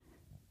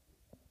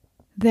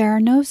There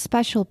are no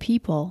special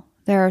people,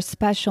 there are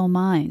special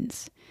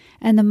minds,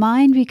 and the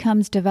mind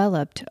becomes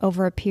developed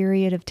over a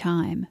period of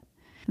time.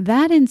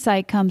 That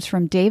insight comes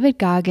from David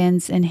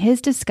Goggins in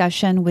his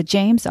discussion with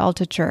James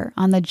Altucher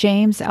on The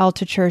James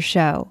Altucher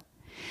Show.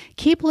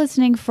 Keep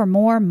listening for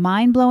more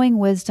mind-blowing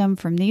wisdom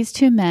from these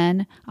two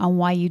men on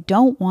why you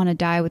don't want to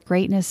die with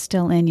greatness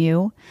still in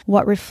you,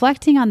 what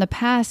reflecting on the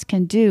past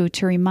can do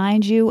to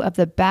remind you of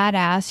the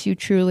badass you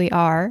truly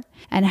are,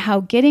 and how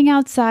getting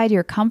outside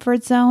your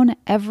comfort zone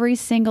every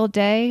single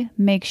day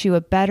makes you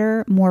a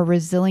better, more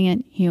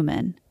resilient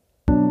human.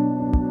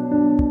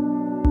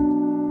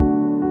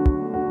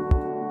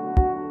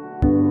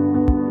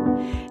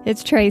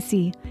 It's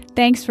Tracy.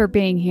 Thanks for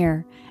being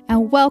here,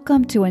 and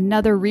welcome to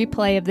another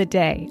replay of the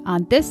day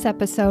on this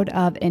episode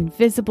of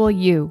Invisible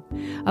You,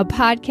 a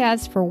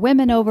podcast for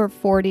women over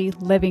 40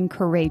 living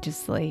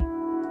courageously.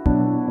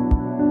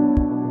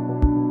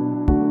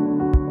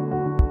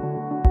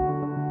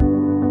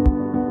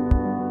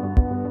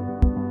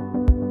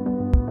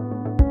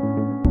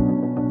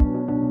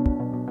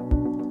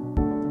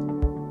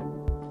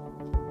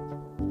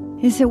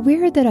 Is it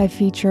weird that I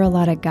feature a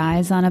lot of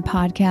guys on a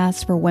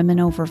podcast for women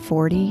over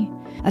 40?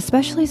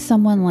 Especially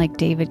someone like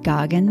David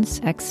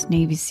Goggins,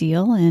 ex-Navy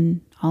SEAL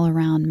and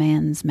all-around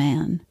man's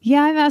man.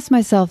 Yeah, I've asked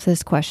myself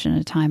this question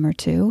a time or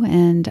two,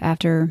 and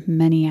after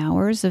many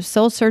hours of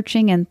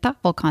soul-searching and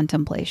thoughtful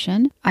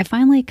contemplation, I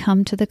finally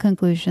come to the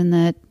conclusion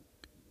that,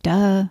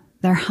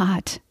 they're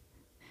hot.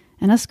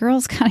 And us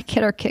girls gotta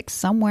get our kicks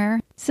somewhere.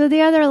 So the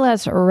other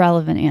less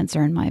relevant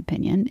answer, in my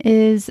opinion,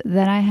 is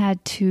that I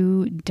had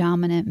two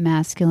dominant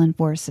masculine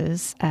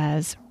forces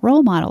as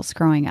role models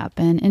growing up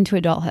and into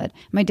adulthood.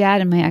 My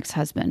dad and my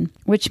ex-husband,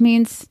 which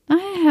means I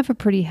have a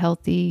pretty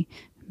healthy,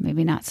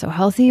 maybe not so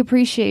healthy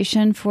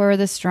appreciation for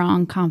the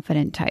strong,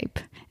 confident type.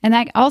 And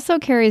that also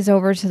carries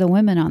over to the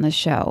women on the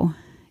show.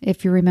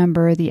 If you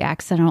remember the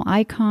accidental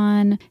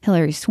icon,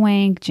 Hilary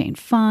Swank, Jane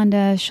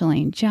Fonda,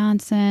 Chalene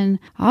Johnson,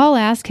 all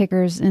ass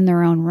kickers in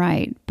their own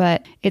right.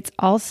 But it's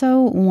also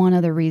one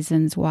of the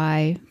reasons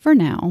why, for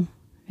now,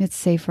 it's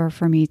safer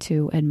for me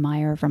to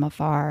admire from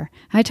afar.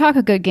 I talk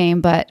a good game,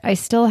 but I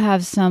still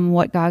have some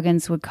what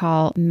Goggins would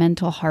call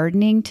mental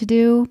hardening to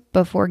do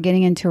before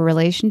getting into a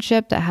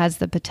relationship that has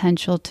the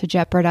potential to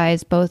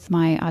jeopardize both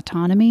my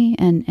autonomy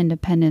and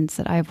independence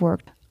that I've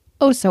worked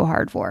oh so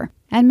hard for.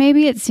 And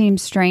maybe it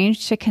seems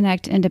strange to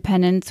connect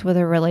independence with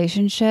a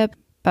relationship,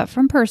 but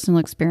from personal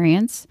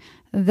experience,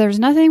 there's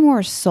nothing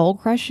more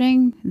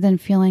soul-crushing than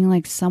feeling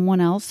like someone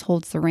else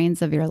holds the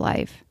reins of your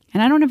life.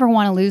 And I don't ever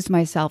want to lose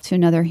myself to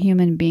another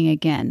human being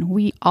again.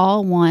 We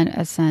all want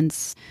a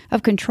sense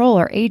of control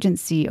or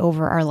agency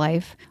over our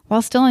life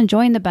while still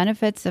enjoying the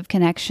benefits of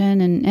connection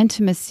and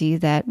intimacy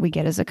that we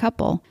get as a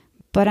couple.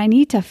 But I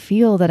need to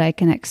feel that I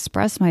can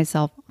express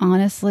myself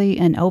honestly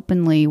and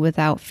openly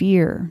without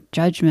fear,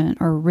 judgment,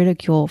 or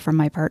ridicule from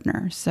my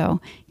partner.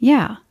 So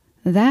yeah,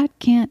 that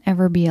can't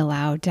ever be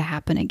allowed to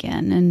happen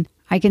again. And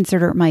I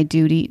consider it my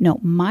duty,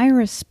 my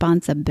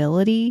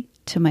responsibility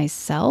to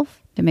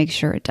myself to make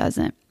sure it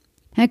doesn't.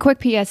 And a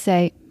quick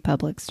PSA,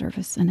 public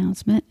service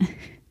announcement.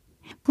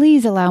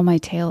 Please allow my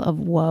tale of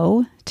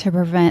woe to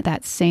prevent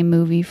that same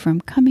movie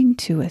from coming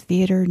to a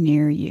theater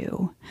near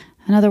you.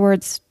 In other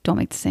words, don't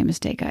make the same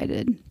mistake I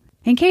did.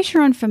 In case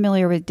you're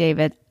unfamiliar with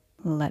David,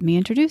 let me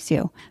introduce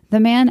you. The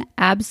man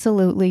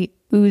absolutely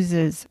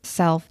oozes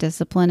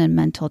self-discipline and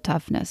mental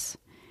toughness.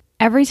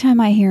 Every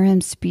time I hear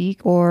him speak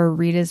or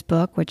read his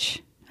book,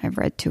 which I've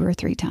read 2 or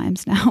 3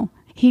 times now,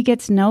 he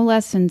gets no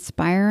less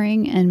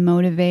inspiring and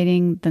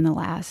motivating than the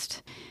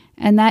last.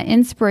 And that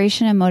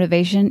inspiration and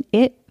motivation,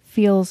 it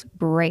feels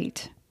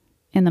great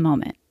in the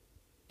moment.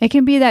 It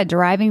can be that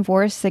driving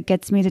force that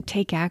gets me to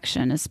take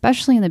action,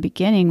 especially in the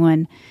beginning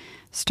when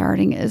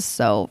starting is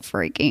so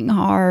freaking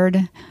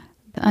hard.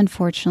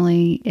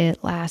 Unfortunately,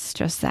 it lasts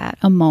just that,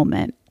 a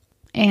moment.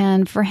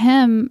 And for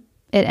him,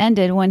 it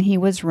ended when he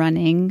was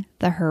running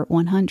the Hurt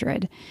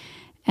 100.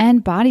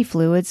 And body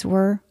fluids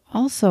were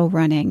also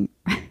running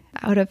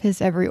out of his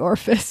every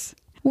orifice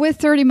with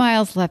 30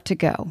 miles left to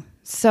go.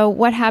 So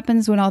what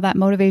happens when all that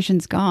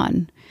motivation's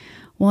gone?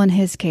 Well, in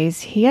his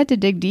case, he had to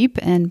dig deep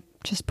and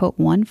just put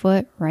one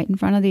foot right in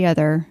front of the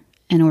other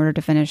in order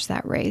to finish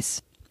that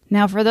race.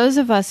 Now, for those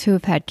of us who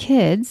have had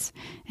kids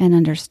and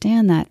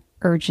understand that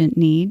urgent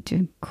need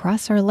to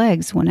cross our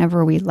legs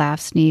whenever we laugh,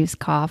 sneeze,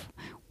 cough,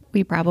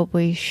 we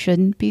probably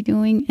shouldn't be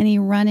doing any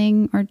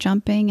running or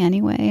jumping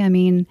anyway. I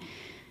mean,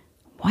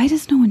 why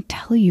does no one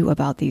tell you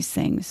about these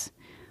things?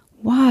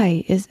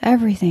 Why is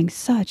everything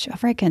such a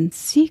freaking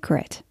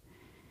secret?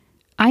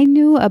 I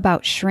knew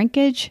about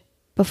shrinkage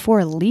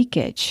before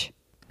leakage,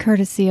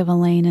 courtesy of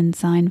Elaine and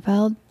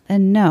Seinfeld.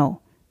 And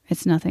no,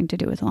 it's nothing to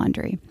do with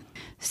laundry.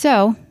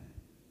 So,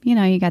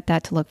 you got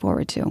that to look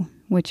forward to,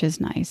 which is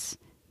nice.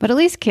 But at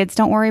least kids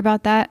don't worry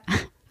about that.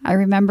 I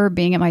remember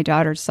being at my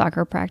daughter's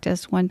soccer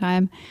practice one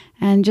time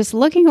and just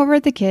looking over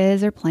at the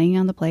kids. They're playing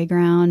on the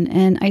playground,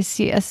 and I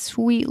see a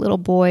sweet little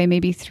boy,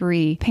 maybe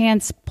 3,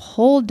 pants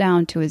pulled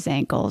down to his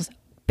ankles,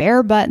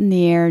 bare butt in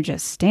the air,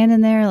 just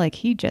standing there like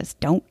he just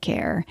don't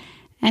care.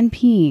 and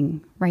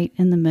peeing right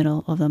in the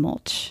middle of the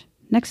mulch,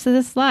 next to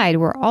the slide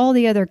where all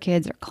the other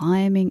kids are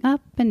climbing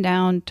up and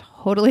down,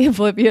 totally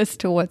oblivious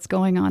to what's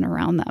going on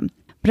around them.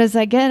 But as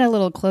I get a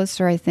little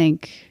closer, I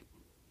think,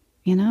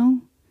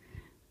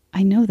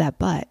 I know that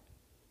butt.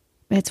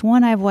 It's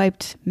one I've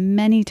wiped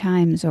many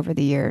times over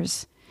the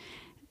years.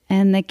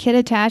 And the kid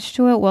attached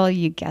to it, well,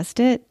 you guessed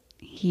it,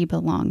 he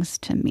belongs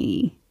to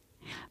me.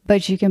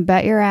 But you can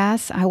bet your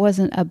ass I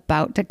wasn't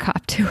about to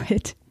cop to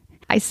it.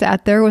 I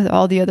sat there with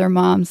all the other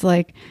moms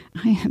like,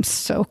 I am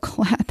so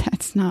glad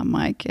that's not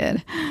my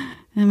kid.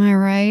 Am I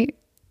right?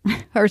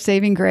 Our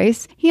saving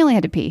grace, he only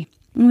had to pee.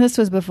 And this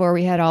was before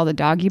we had all the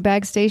doggy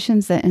bag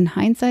stations that in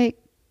hindsight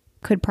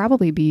could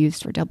probably be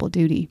used for double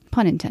duty,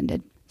 pun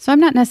intended. So I'm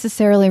not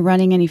necessarily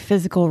running any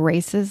physical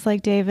races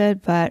like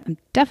David, but I'm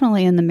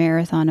definitely in the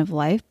marathon of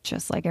life,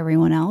 just like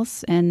everyone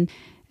else. And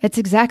it's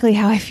exactly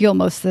how I feel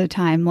most of the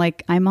time,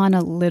 like I'm on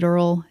a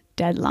literal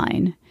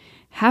deadline.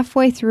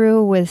 Halfway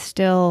through with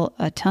still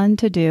a ton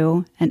to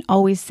do and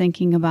always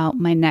thinking about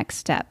my next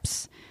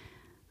steps.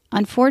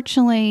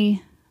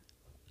 Unfortunately,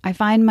 I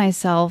find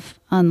myself,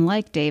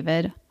 unlike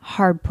David,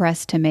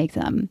 hard-pressed to make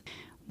them.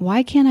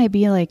 Why can't I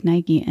be like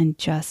Nike and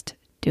just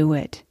do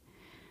it?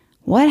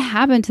 What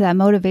happened to that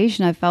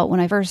motivation I felt when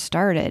I first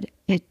started?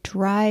 It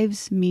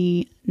drives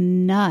me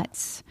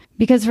nuts.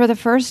 Because for the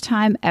first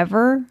time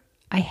ever,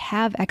 I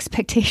have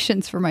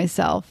expectations for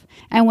myself.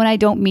 And when I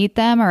don't meet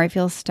them or I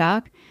feel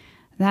stuck,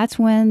 that's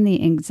when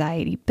the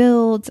anxiety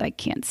builds. I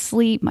can't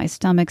sleep, my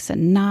stomach's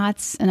in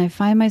knots, and I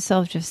find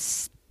myself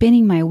just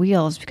spinning my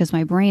wheels because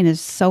my brain is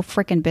so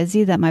freaking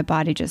busy that my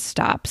body just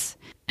stops.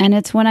 And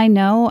it's when I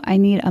know I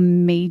need a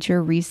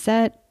major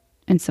reset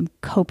and some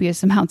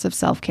copious amounts of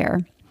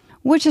self-care,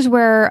 which is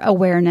where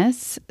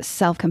awareness,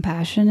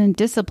 self-compassion, and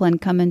discipline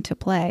come into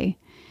play.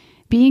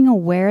 Being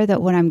aware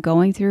that what I'm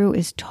going through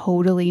is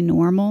totally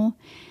normal,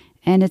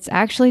 and it's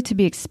actually to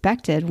be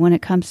expected when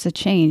it comes to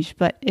change,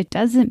 but it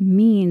doesn't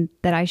mean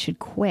that I should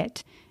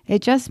quit.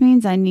 It just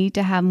means I need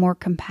to have more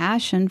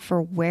compassion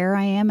for where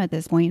I am at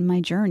this point in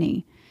my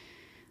journey,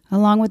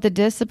 along with the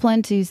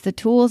discipline to use the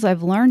tools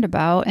I've learned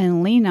about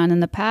and lean on in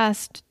the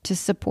past to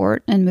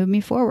support and move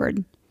me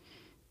forward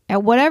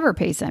at whatever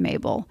pace I'm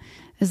able,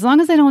 as long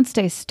as I don't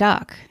stay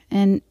stuck.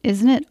 And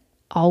isn't it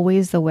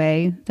always the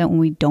way that when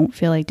we don't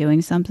feel like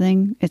doing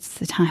something, it's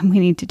the time we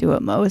need to do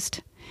it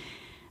most?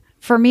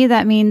 For me,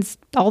 that means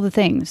all the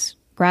things: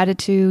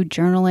 gratitude,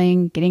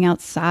 journaling, getting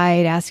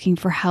outside, asking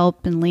for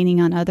help and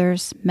leaning on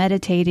others,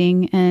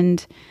 meditating,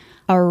 and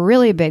a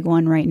really big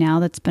one right now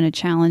that's been a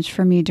challenge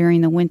for me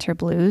during the winter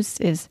blues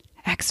is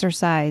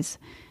exercise,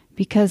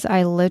 because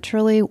I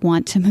literally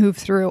want to move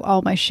through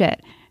all my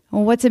shit.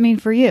 Well, what's it mean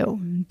for you?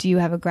 Do you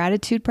have a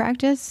gratitude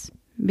practice?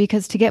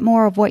 Because to get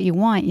more of what you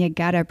want, you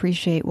gotta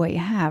appreciate what you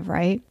have,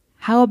 right?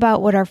 How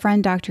about what our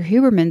friend Dr.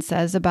 Huberman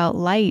says about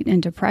light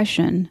and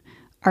depression?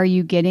 Are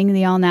you getting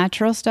the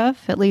all-natural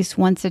stuff at least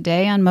once a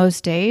day on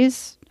most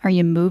days? Are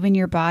you moving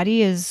your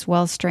body as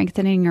well as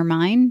strengthening your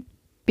mind?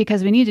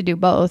 Because we need to do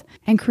both.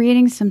 And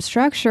creating some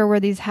structure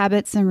where these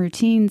habits and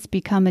routines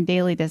become a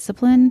daily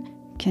discipline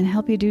can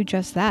help you do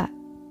just that.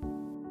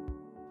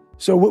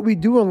 So what we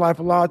do in life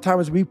a lot of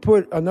times, we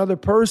put another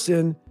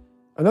person,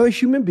 another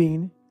human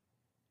being.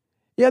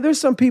 Yeah,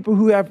 there's some people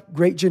who have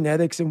great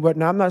genetics and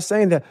whatnot. I'm not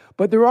saying that,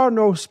 but there are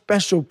no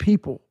special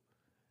people.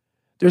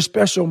 There's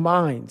special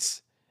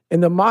minds.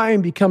 And the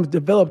mind becomes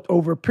developed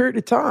over a period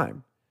of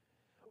time.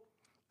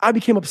 I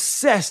became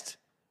obsessed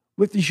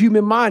with the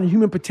human mind and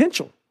human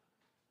potential.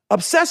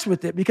 Obsessed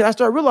with it because I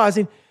started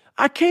realizing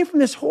I came from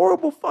this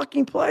horrible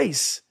fucking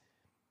place.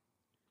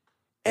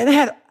 And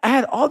I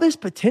had all this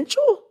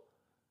potential?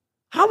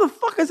 How the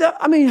fuck is that?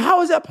 I mean,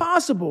 how is that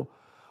possible?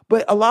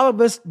 But a lot of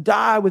us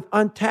die with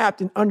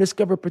untapped and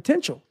undiscovered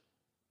potential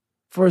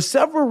for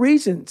several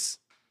reasons.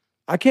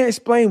 I can't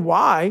explain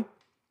why.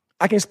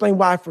 I can explain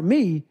why for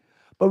me,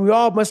 but we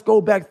all must go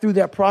back through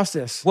that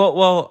process.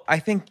 Well, I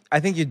think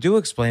you do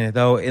explain it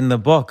though in the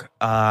book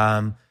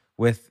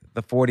with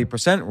the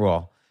 40%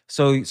 rule.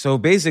 So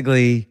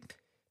basically,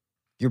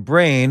 your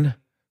brain,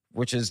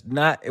 which is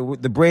not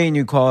the brain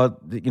you call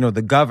the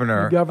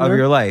governor of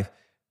your life,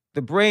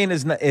 the brain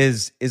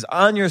is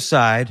on your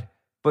side,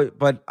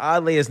 but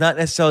oddly is not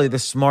necessarily the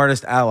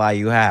smartest ally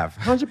you have.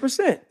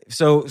 100%.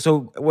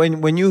 So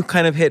when you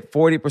kind of hit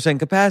 40%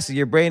 capacity,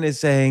 your brain is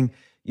saying,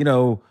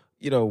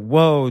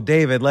 whoa,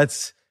 David,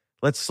 let's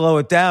slow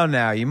it down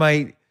now. You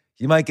might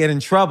get in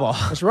trouble.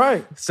 That's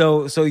right.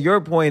 So your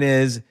point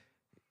is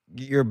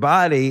your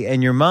body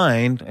and your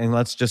mind, and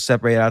let's just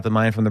separate out the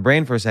mind from the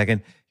brain for a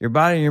second. Your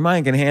body and your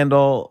mind can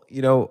handle,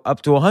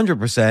 up to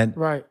 100%.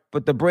 Right.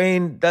 But the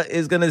brain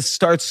is going to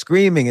start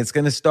screaming. It's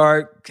going to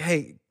start,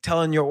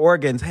 telling your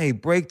organs, hey,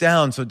 break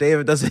down so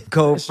David doesn't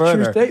go That's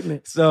further. a true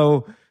statement.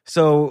 So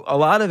a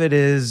lot of it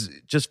is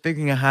just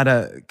figuring out how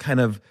to kind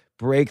of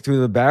break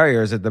through the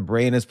barriers that the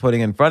brain is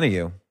putting in front of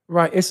you.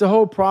 Right. It's a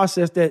whole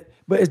process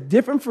but it's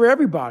different for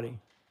everybody.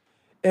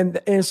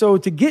 And so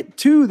to get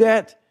to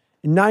that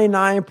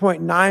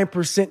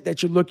 99.9%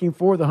 that you're looking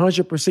for, the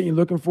 100% you're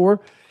looking for,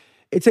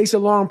 it takes a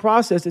long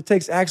process. It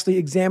takes actually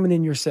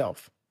examining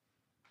yourself.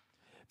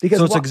 Because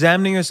so it's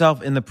examining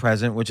yourself in the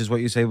present, which is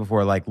what you say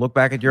before. Like, look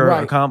back at your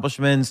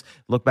accomplishments.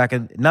 Look back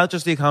at not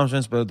just the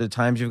accomplishments, but the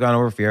times you've gone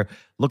over fear.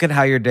 Look at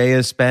how your day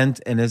is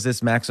spent, and is this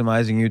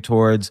maximizing you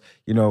towards,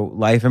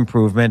 life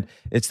improvement?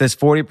 It's this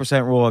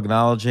 40% rule,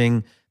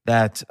 acknowledging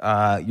that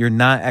you're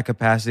not at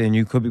capacity and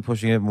you could be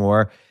pushing it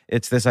more.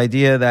 It's this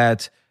idea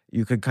that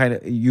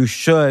you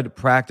should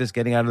practice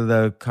getting out of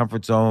the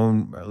comfort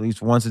zone at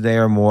least once a day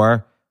or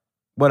more.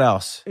 What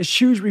else?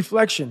 It's huge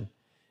reflection.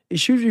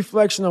 It's huge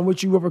reflection on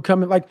what you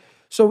overcome. Like,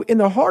 so in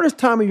the hardest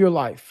time of your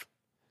life,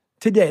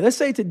 today, let's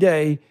say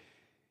today,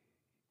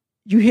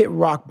 you hit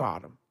rock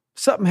bottom.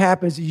 Something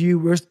happens to you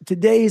where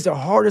today is the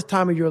hardest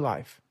time of your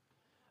life.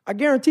 I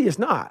guarantee it's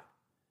not.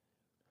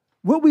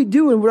 What we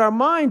do and what our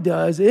mind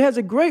does, it has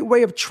a great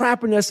way of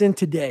trapping us in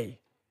today,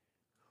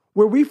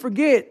 where we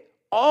forget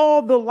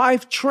all the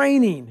life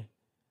training.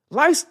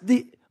 Life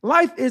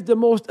is the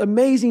most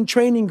amazing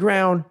training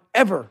ground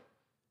ever,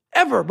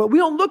 but we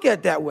don't look at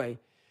it that way.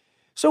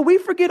 So we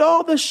forget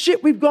all the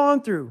shit we've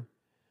gone through.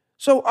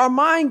 So our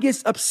mind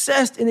gets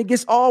obsessed and it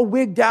gets all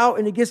wigged out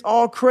and it gets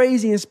all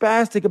crazy and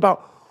spastic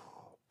about,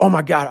 oh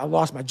my God, I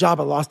lost my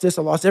job, I lost this,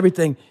 I lost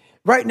everything.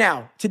 Right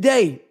now,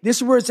 today, this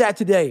is where it's at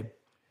today.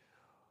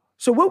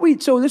 So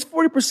this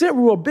 40%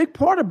 rule, a big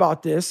part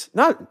about this,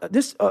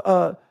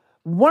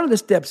 one of the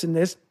steps in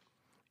this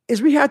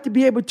is we have to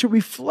be able to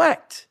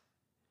reflect.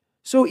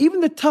 So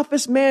even the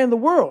toughest man in the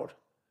world,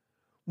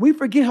 we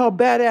forget how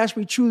badass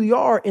we truly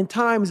are in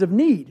times of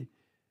need.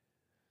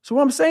 So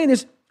what I'm saying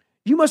is,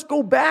 you must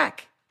go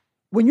back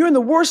when you're in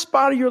the worst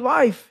spot of your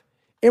life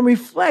and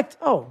reflect,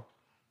 oh,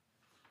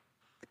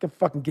 I can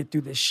fucking get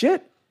through this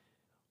shit.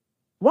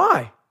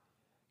 Why?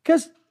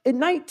 Because in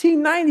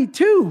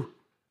 1992,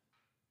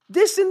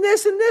 this and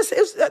this and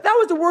this, that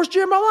was the worst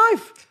year of my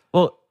life.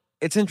 Well,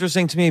 it's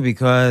interesting to me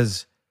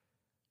because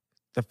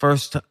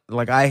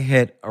I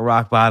hit a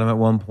rock bottom at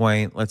one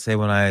point, let's say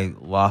when I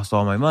lost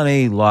all my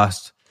money,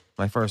 lost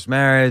my first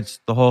marriage,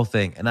 the whole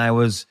thing. And I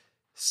was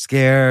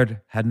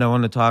scared, had no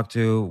one to talk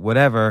to,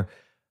 whatever.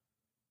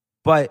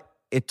 But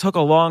it took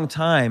a long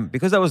time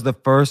because that was the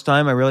first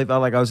time I really felt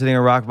like I was hitting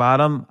a rock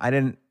bottom.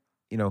 I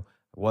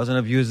wasn't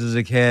abused as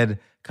a kid,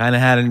 kind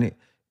of had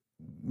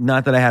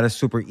not that I had a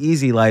super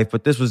easy life,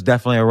 but this was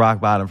definitely a rock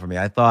bottom for me.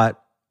 I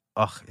thought,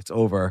 it's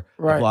over.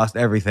 Right. I've lost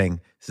everything.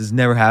 This has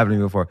never happened to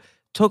me before. It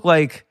took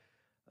like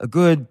a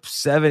good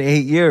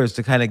 7-8 years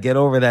to kind of get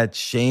over that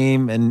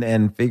shame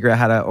and figure out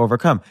how to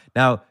overcome.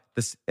 Now,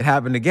 it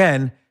happened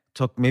again.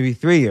 Took maybe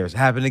 3 years. It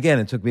happened again.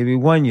 It took maybe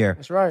 1 year.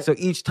 That's right. So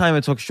each time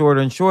it took shorter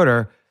and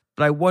shorter.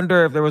 But I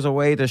wonder if there was a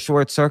way to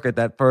short circuit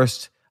that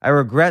first. I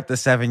regret the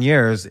 7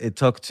 years it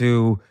took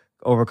to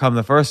overcome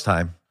the first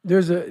time.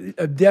 There's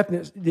a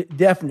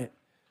definite.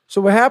 So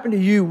what happened to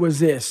you was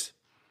this.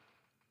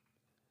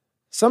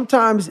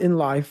 Sometimes in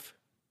life,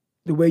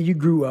 the way you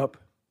grew up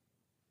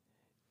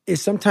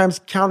is sometimes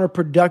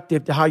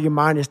counterproductive to how your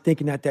mind is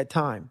thinking at that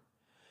time.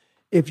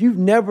 If you've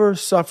never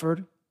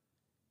suffered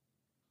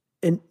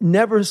and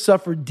never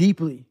suffered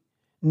deeply,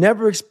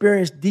 never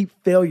experienced deep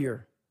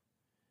failure,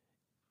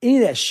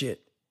 any of that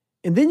shit,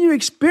 and then you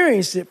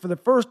experience it for the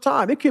first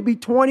time, it could be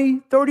 20,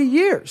 30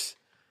 years.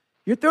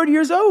 You're 30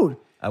 years old.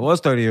 I was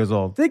 30 years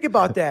old. Think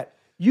about that.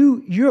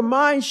 Your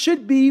mind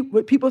should be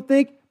what people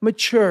think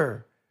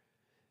mature.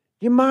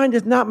 Your mind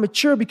is not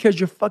mature because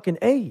your fucking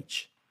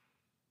age.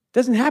 It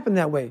doesn't happen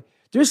that way.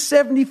 There's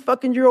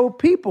 70-fucking-year-old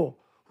people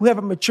who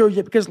haven't matured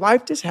yet because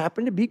life just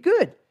happened to be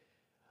good.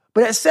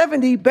 But at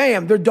 70,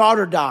 bam, their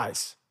daughter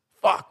dies.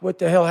 Fuck, what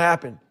the hell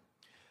happened?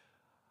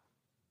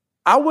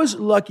 I was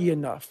lucky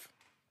enough,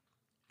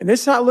 and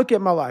this is how I look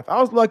at my life. I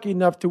was lucky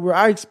enough to where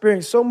I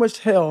experienced so much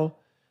hell,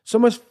 so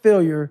much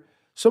failure,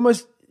 so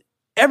much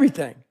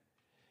everything,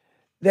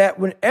 that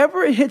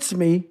whenever it hits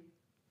me,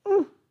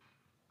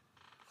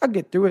 I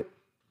get through it.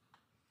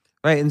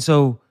 Right, and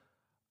so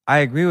I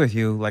agree with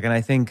you. And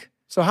I think...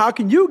 So how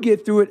can you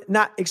get through it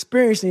not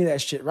experiencing any of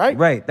that shit, right?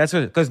 Right, that's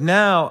what... Because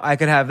now I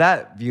could have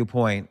that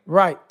viewpoint.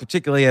 Right.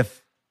 Particularly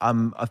if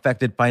I'm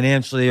affected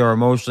financially or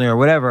emotionally or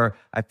whatever,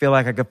 I feel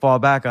like I could fall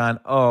back on,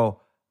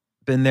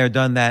 been there,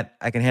 done that,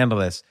 I can handle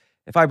this.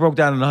 If I broke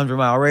down in a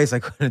 100-mile race, I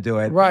couldn't do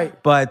it. Right.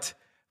 But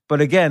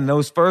again,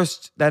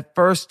 that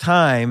first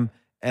time,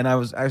 and I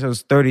was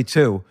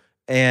 32,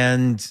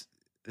 and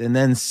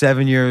then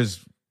 7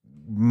 years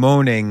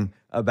moaning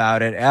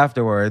about it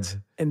afterwards.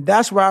 And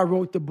that's why I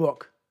wrote the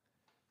book.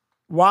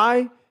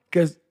 Why?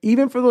 Because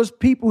even for those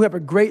people who have a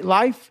great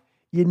life,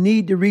 you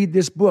need to read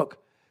this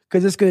book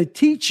because it's going to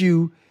teach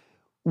you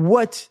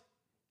what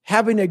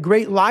having a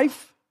great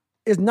life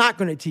is not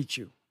going to teach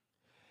you.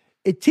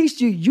 It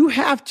teaches you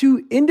have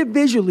to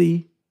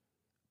individually,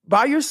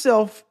 by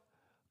yourself,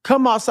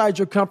 come outside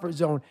your comfort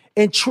zone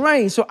and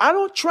train. So I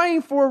don't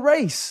train for a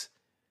race.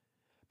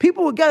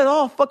 People got it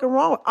all fucking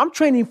wrong. I'm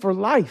training for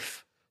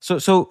life.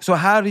 So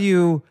how do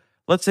you,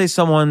 let's say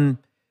someone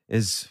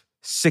is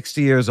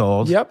 60 years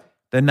old. Yep.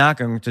 They're not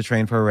going to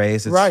train for a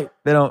race. Right.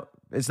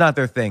 It's not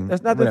their thing.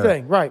 That's not their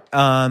thing. Right.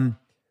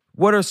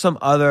 what are some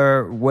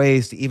other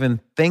ways to even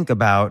think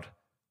about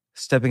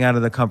stepping out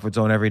of the comfort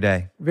zone every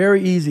day?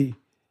 Very easy.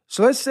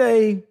 So let's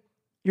say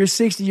you're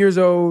 60 years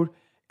old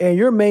and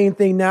your main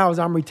thing now is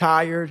I'm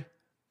retired,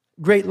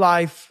 great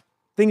life,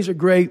 things are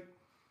great.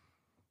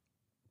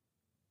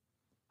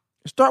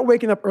 Start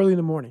waking up early in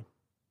the morning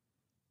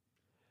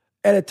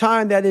at a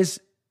time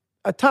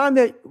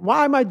that,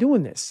 why am I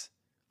doing this?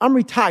 I'm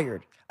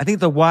retired. I think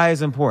the why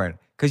is important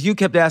because you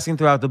kept asking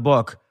throughout the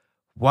book,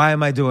 why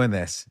am I doing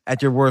this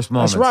at your worst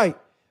moments? That's right.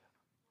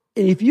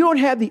 And if you don't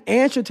have the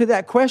answer to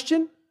that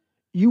question,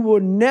 you will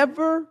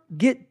never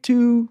get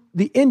to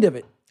the end of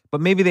it. But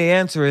maybe the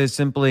answer is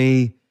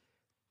simply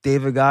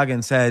David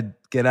Goggins said,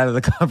 get out of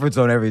the comfort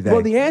zone every day.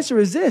 Well, the answer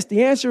is this.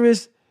 The answer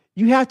is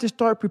you have to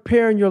start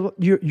preparing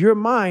your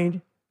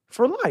mind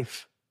for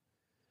life.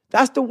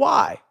 That's the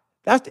why.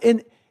 What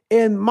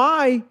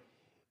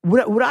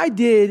I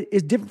did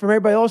is different from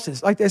everybody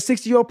else's. Like that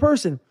 60-year-old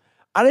person,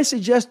 I just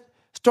suggest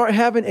start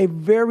having a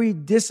very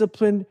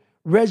disciplined,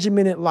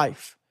 regimented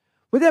life.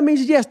 What that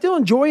means is, yeah, still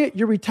enjoy it.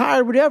 You're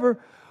retired, whatever,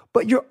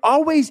 but you're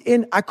always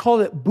in, I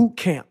call it boot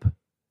camp.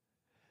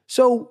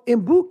 So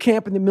in boot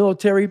camp in the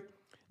military,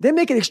 they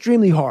make it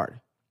extremely hard.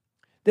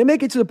 They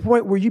make it to the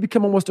point where you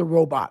become almost a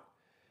robot.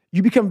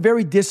 You become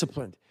very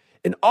disciplined.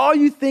 And all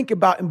you think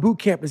about in boot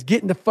camp is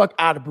getting the fuck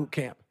out of boot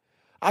camp.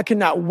 I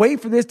cannot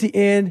wait for this to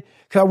end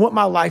because I want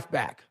my life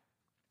back.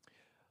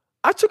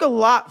 I took a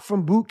lot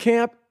from boot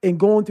camp and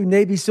going through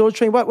Navy SEAL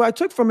training. What I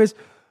took from is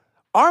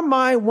our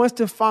mind wants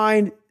to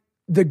find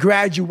the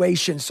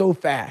graduation so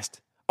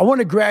fast. I want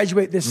to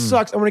graduate. This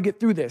sucks. I want to get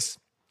through this.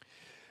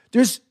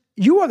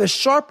 You are the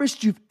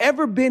sharpest you've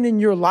ever been in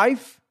your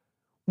life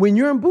when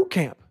you're in boot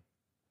camp.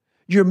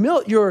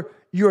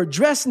 Your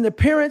dress and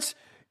appearance,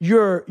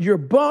 your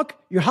bunk,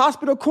 your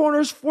hospital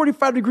corners,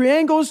 45-degree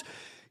angles,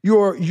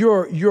 your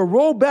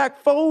rollback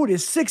fold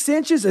is 6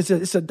 inches.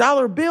 It's a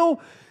 $1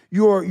 bill.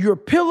 Your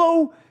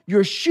pillow,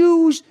 your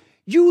shoes.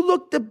 You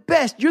look the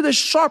best. You're the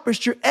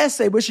sharpest. Your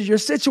essay, which is your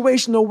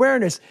situational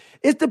awareness,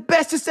 is the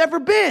best it's ever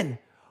been.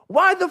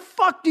 Why the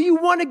fuck do you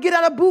want to get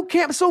out of boot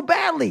camp so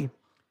badly?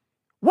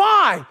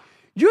 Why?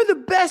 You're the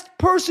best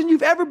person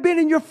you've ever been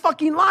in your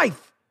fucking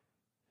life.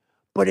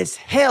 But it's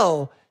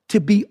hell to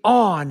be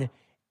on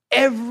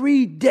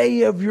every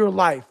day of your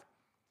life.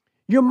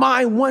 Your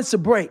mind wants a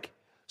break.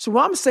 So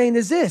what I'm saying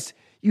is this.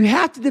 You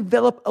have to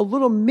develop a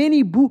little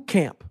mini boot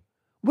camp,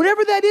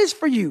 whatever that is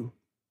for you.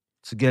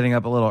 So getting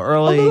up a little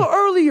early. A little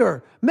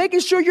earlier.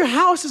 Making sure your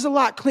house is a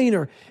lot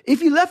cleaner.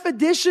 If you left a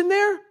dish in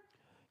there,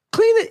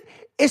 clean it.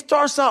 It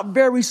starts out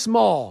very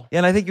small. Yeah,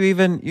 and I think you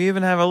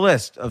even have a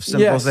list of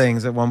simple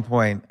things at one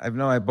point. I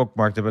know I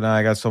bookmarked it, but now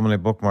I got so many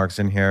bookmarks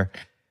in here.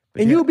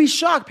 But and you'll be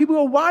shocked. People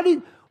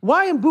go,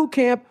 why in boot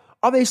camp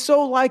are they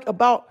so like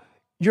about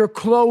your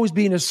clothes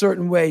being a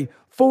certain way,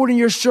 folding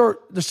your shirt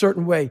the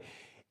certain way?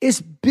 It's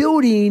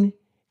building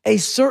a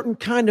certain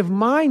kind of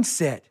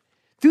mindset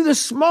through the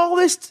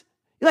smallest.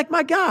 You're like,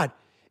 my God,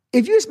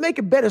 if you just make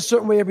a bed a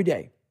certain way every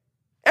day,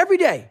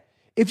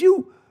 if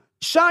you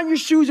shine your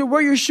shoes or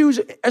wear your shoes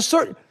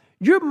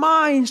your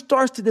mind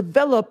starts to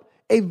develop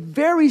a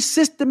very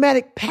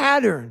systematic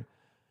pattern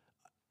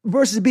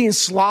versus being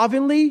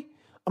slovenly.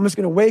 I'm just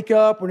going to wake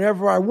up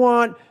whenever I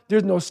want.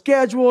 There's no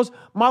schedules.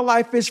 My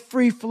life is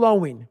free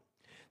flowing.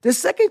 The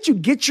second you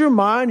get your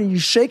mind and you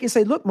shake and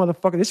say, look,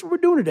 motherfucker, this is what we're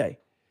doing today.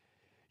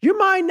 Your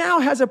mind now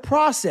has a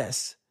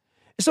process.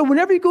 So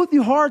whenever you go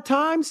through hard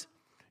times,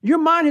 your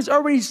mind is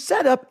already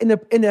set up in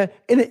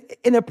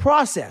a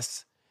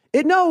process.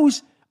 It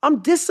knows I'm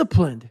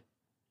disciplined.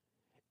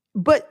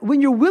 But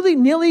when you're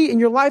willy-nilly and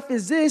your life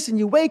is this and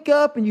you wake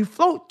up and you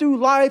float through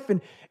life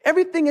and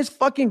everything is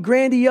fucking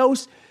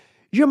grandiose,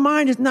 your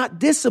mind is not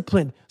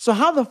disciplined. So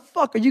how the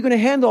fuck are you going to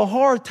handle a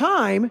hard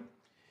time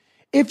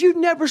if you've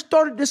never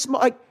started this?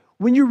 Like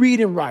when you read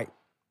and write,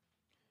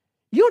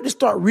 you don't just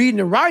start reading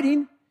and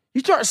writing.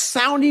 You start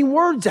sounding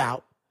words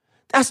out.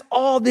 That's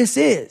all this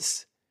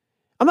is.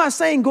 I'm not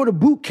saying go to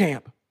boot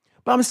camp,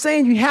 but I'm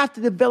saying you have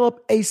to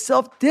develop a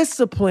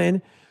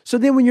self-discipline so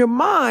then when your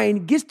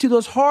mind gets to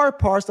those hard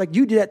parts like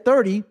you did at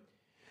 30,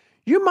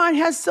 your mind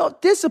has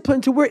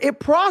self-discipline to where it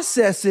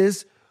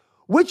processes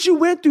what you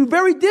went through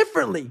very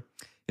differently.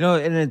 You know,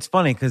 and it's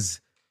funny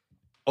because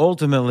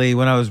ultimately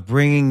when I was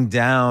bringing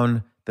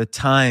down the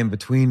time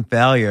between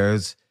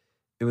failures,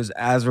 it was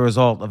as a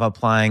result of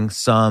applying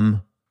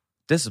some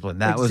discipline.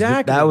 That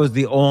was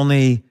the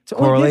only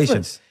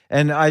correlation.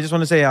 And I just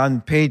want to say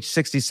on page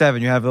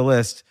 67, you have the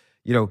list,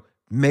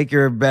 make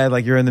your bed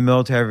like you're in the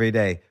military every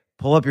day.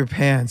 Pull up your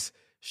pants.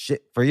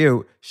 For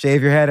you,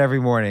 shave your head every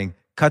morning.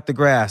 Cut the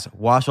grass.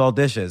 Wash all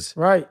dishes.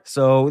 Right.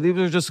 So these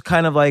are just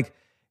kind of like,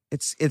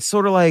 it's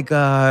sort of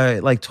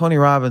like Tony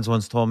Robbins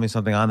once told me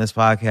something on this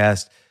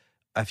podcast.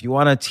 If you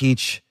want to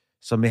teach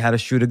somebody how to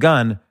shoot a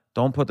gun,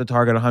 don't put the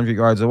target 100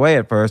 yards away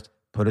at first.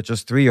 Put it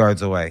just 3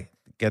 yards away.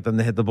 Get them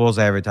to hit the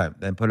bullseye every time.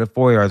 Then put it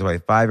 4 yards away,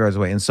 5 yards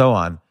away, and so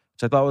on.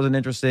 Which I thought was an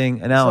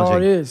interesting analogy. That's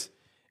all it is.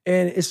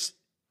 And it's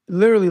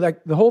literally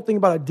like the whole thing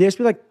about a dish.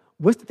 We're like,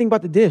 what's the thing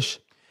about the dish?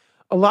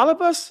 A lot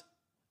of us,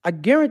 I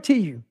guarantee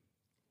you,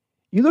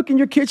 You look in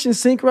your kitchen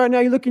sink right now,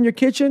 you look in your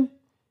kitchen,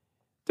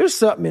 there's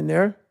something in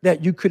there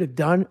that you could have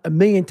done a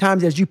million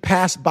times as you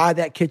pass by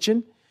that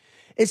kitchen.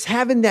 It's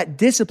having that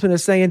discipline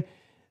of saying,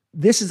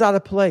 this is out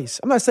of place.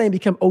 I'm not saying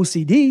become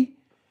OCD,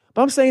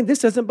 but I'm saying this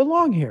doesn't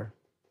belong here.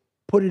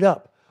 Put it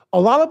up. A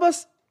lot of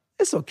us,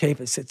 it's okay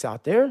if it sits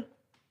out there.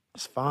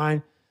 It's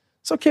fine.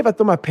 It's okay if I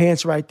throw my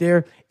pants right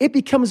there. It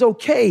becomes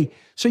okay.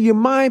 So your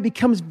mind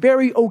becomes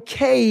very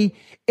okay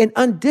and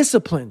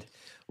undisciplined.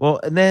 Well,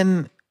 and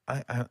then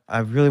I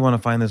really want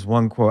to find this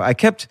one quote. I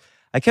kept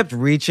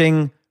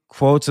reaching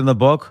quotes in the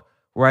book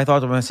where I thought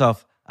to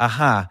myself,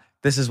 aha,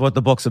 this is what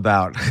the book's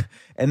about.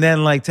 And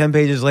then like 10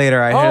 pages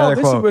later, I had another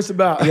quote. This is what it's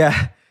about.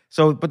 Yeah.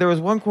 So, but there was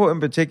one quote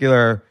in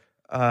particular.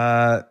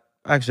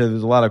 Actually,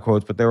 there's a lot of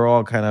quotes, but they were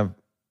all kind of,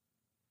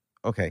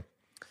 okay.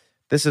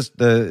 This is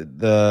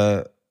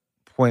the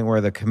point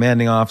where the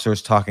commanding officer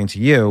is talking to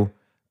you,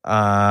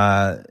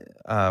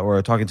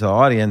 or talking to the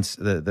audience,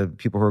 the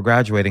people who are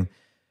graduating.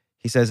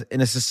 He says,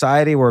 in a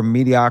society where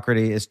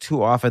mediocrity is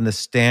too often the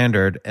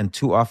standard and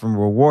too often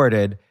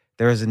rewarded,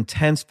 there is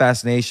intense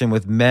fascination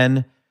with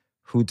men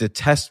who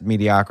detest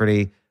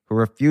mediocrity, who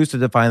refuse to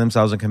define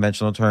themselves in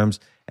conventional terms,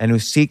 and who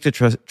seek to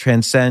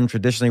transcend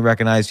traditionally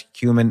recognized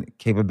human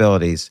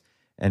capabilities.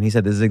 And he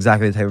said this is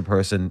exactly the type of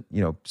person,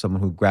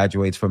 someone who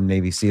graduates from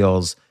Navy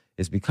SEALs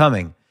is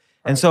becoming. Right.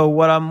 And so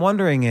what I'm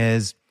wondering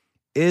is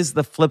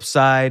the flip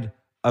side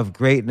of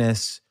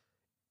greatness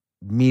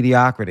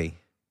mediocrity?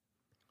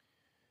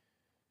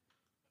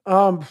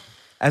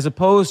 As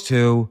opposed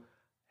to,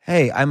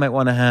 hey, I might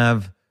want to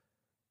have,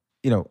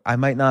 I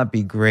might not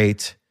be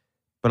great,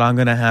 but I'm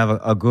going to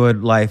have a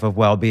good life of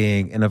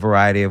well-being in a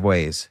variety of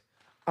ways.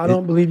 I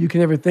don't believe you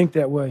can ever think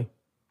that way.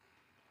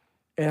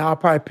 And I'll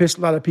probably piss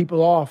a lot of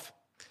people off.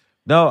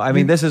 No, I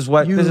mean, this is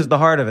the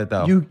heart of it,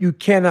 though. You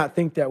cannot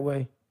think that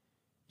way.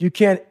 You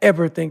can't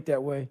ever think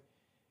that way.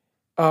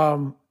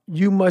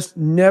 You must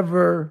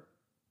never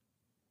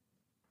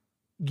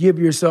give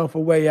yourself a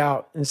way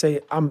out and say,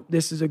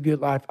 this is a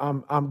good life.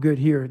 I'm good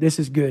here. This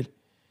is good.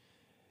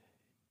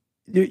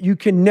 You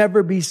can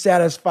never be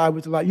satisfied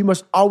with the life. You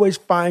must always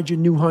find your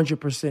new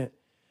 100%.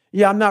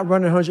 Yeah, I'm not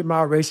running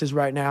 100-mile races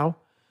right now.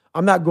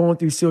 I'm not going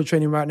through SEAL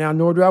training right now,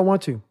 nor do I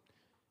want to.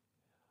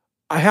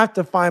 I have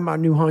to find my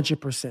new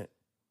 100%.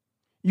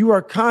 You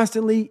are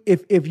constantly,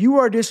 if you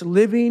are just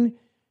living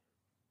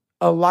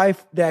a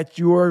life that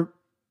you're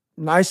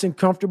nice and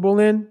comfortable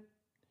in,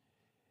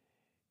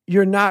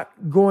 you're not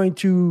going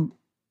to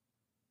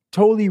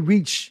totally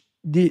reach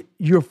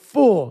your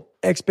full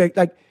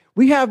like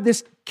we have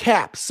this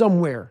cap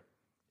somewhere.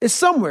 It's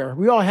somewhere.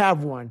 We all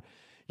have one.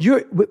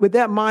 With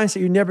that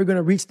mindset, you're never going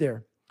to reach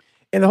there.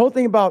 And the whole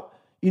thing about,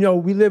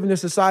 we live in a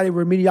society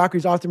where mediocrity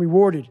is often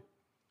rewarded.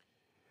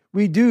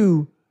 We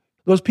do.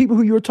 Those people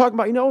who you were talking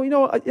about, you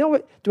know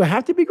what? Do I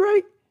have to be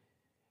great?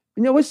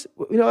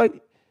 You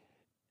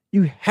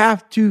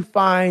have to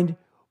find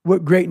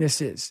what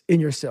greatness is in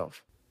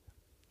yourself.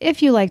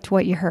 If you liked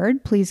what you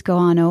heard, please go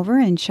on over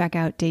and check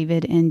out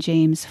David and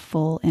James'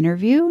 full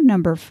interview,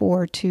 number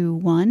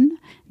 421.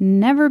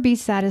 Never be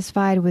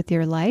satisfied with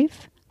your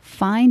life.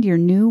 Find your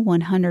new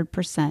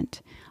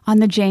 100%. On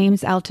the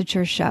James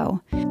Altucher Show.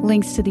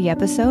 Links to the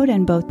episode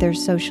and both their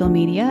social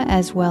media,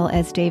 as well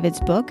as David's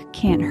book,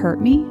 Can't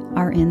Hurt Me,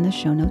 are in the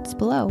show notes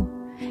below.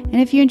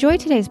 And if you enjoyed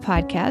today's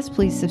podcast,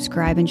 please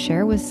subscribe and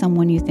share with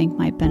someone you think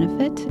might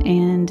benefit.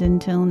 And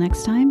until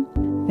next time,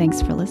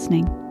 thanks for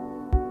listening.